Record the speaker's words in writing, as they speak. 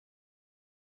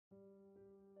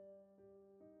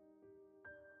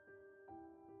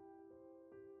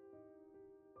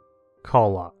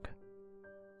Call log.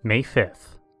 May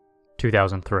 5th,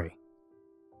 2003.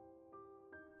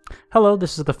 Hello,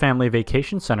 this is the Family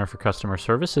Vacation Center for Customer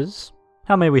Services.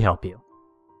 How may we help you?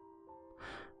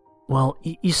 Well,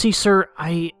 you see, sir,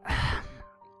 I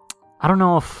don't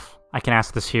know if I can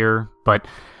ask this here, but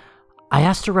I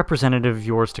asked a representative of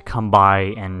yours to come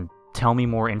by and tell me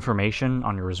more information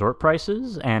on your resort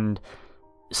prices, and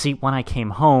see, when I came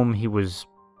home, he was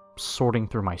sorting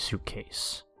through my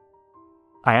suitcase.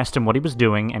 I asked him what he was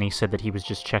doing, and he said that he was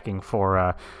just checking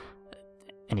for,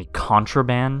 any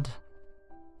contraband.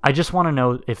 I just want to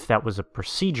know if that was a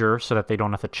procedure so that they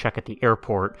don't have to check at the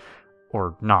airport,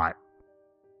 or not.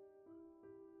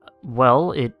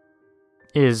 Well, it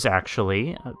is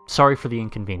actually. Sorry for the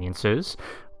inconveniences.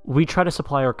 We try to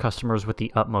supply our customers with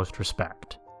the utmost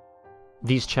respect.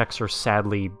 These checks are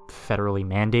sadly federally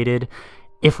mandated.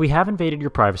 If we have invaded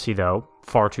your privacy, though,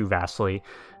 far too vastly,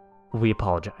 we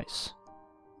apologize.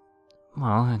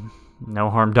 Well, no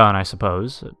harm done, I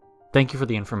suppose. Thank you for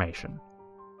the information.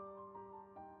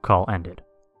 Call ended.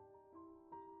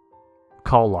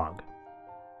 Call log.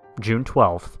 June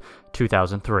 12th,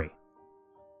 2003.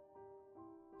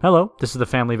 Hello, this is the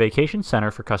Family Vacation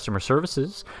Center for Customer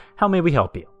Services. How may we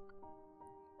help you?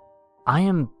 I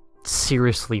am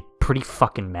seriously pretty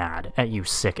fucking mad at you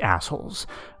sick assholes.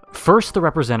 First, the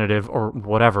representative, or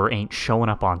whatever, ain't showing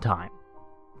up on time.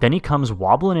 Then he comes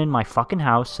wobbling in my fucking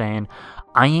house saying,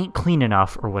 I ain't clean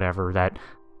enough, or whatever that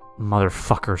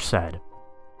motherfucker said.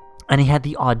 And he had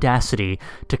the audacity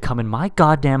to come in my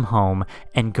goddamn home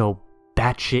and go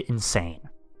batshit insane.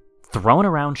 Throwing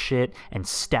around shit and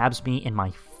stabs me in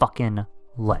my fucking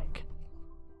leg.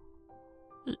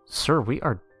 Sir, we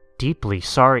are deeply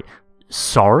sorry.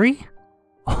 Sorry?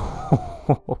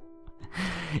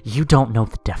 You don't know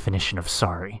the definition of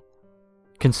sorry.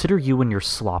 Consider you and your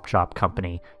slop job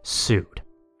company sued.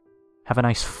 Have a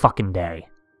nice fucking day.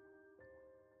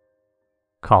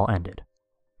 Call ended.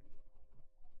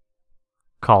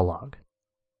 Call log.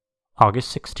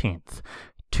 August 16th,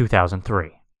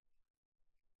 2003.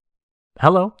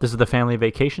 Hello, this is the Family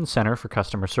Vacation Center for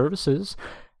Customer Services.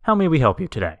 How may we help you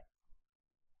today?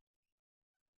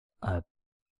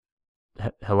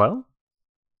 Hello?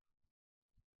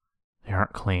 They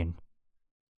aren't clean.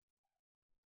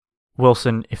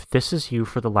 Wilson, if this is you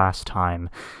for the last time,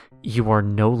 you are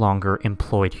no longer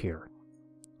employed here.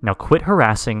 Now quit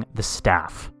harassing the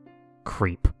staff,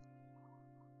 creep.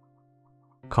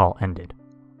 Call ended.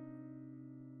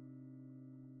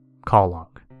 Call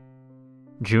log.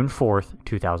 June 4th,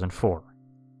 2004.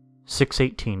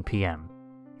 6:18 p.m.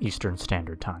 Eastern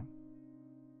Standard Time.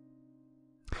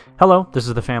 Hello, this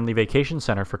is the Family Vacation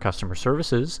Center for Customer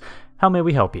Services. How may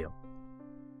we help you?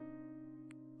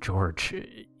 George,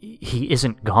 he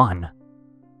isn't gone.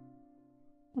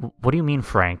 What do you mean,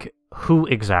 Frank? Who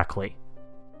exactly?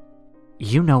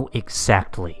 You know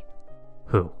exactly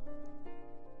who.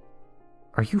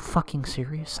 Are you fucking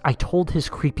serious? I told his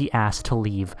creepy ass to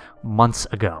leave months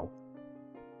ago.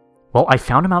 Well, I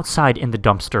found him outside in the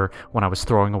dumpster when I was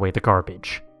throwing away the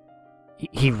garbage.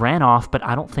 He ran off, but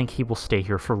I don't think he will stay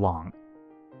here for long.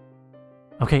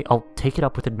 Okay, I'll take it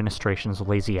up with administration's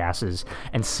lazy asses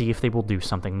and see if they will do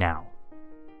something now.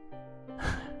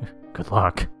 Good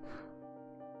luck.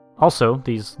 Also,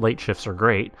 these late shifts are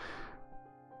great.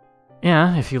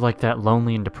 Yeah, if you like that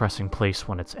lonely and depressing place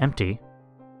when it's empty.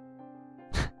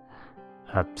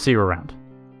 See you around.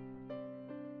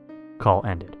 Call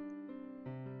ended.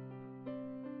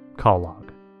 Call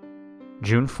log.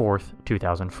 June 4th,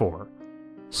 2004.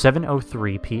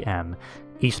 7:03 p.m.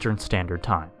 Eastern Standard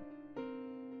Time.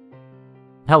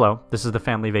 Hello, this is the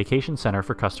Family Vacation Center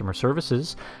for Customer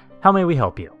Services. How may we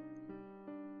help you?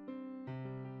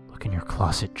 Look in your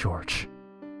closet, George.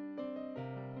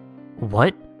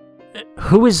 What?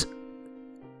 Who is...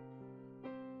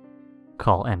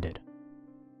 Call ended.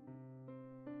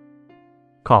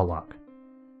 Call log.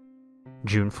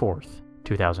 June 4th,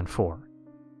 2004.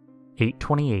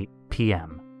 8:28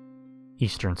 p.m.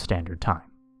 Eastern Standard Time.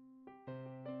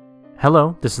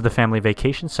 Hello, this is the Family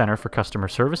Vacation Center for Customer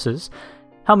Services.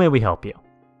 How may we help you?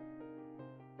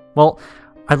 Well,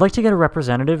 I'd like to get a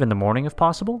representative in the morning if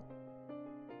possible.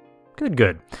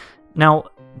 Good. Now,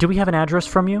 do we have an address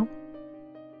from you?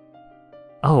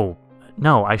 Oh,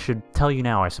 no, I should tell you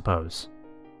now, I suppose.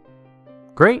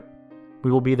 Great.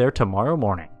 We will be there tomorrow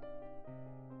morning.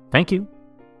 Thank you.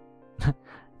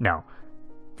 No.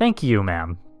 Thank you,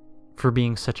 ma'am, for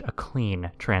being such a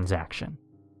clean transaction.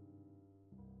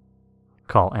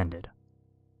 Call ended.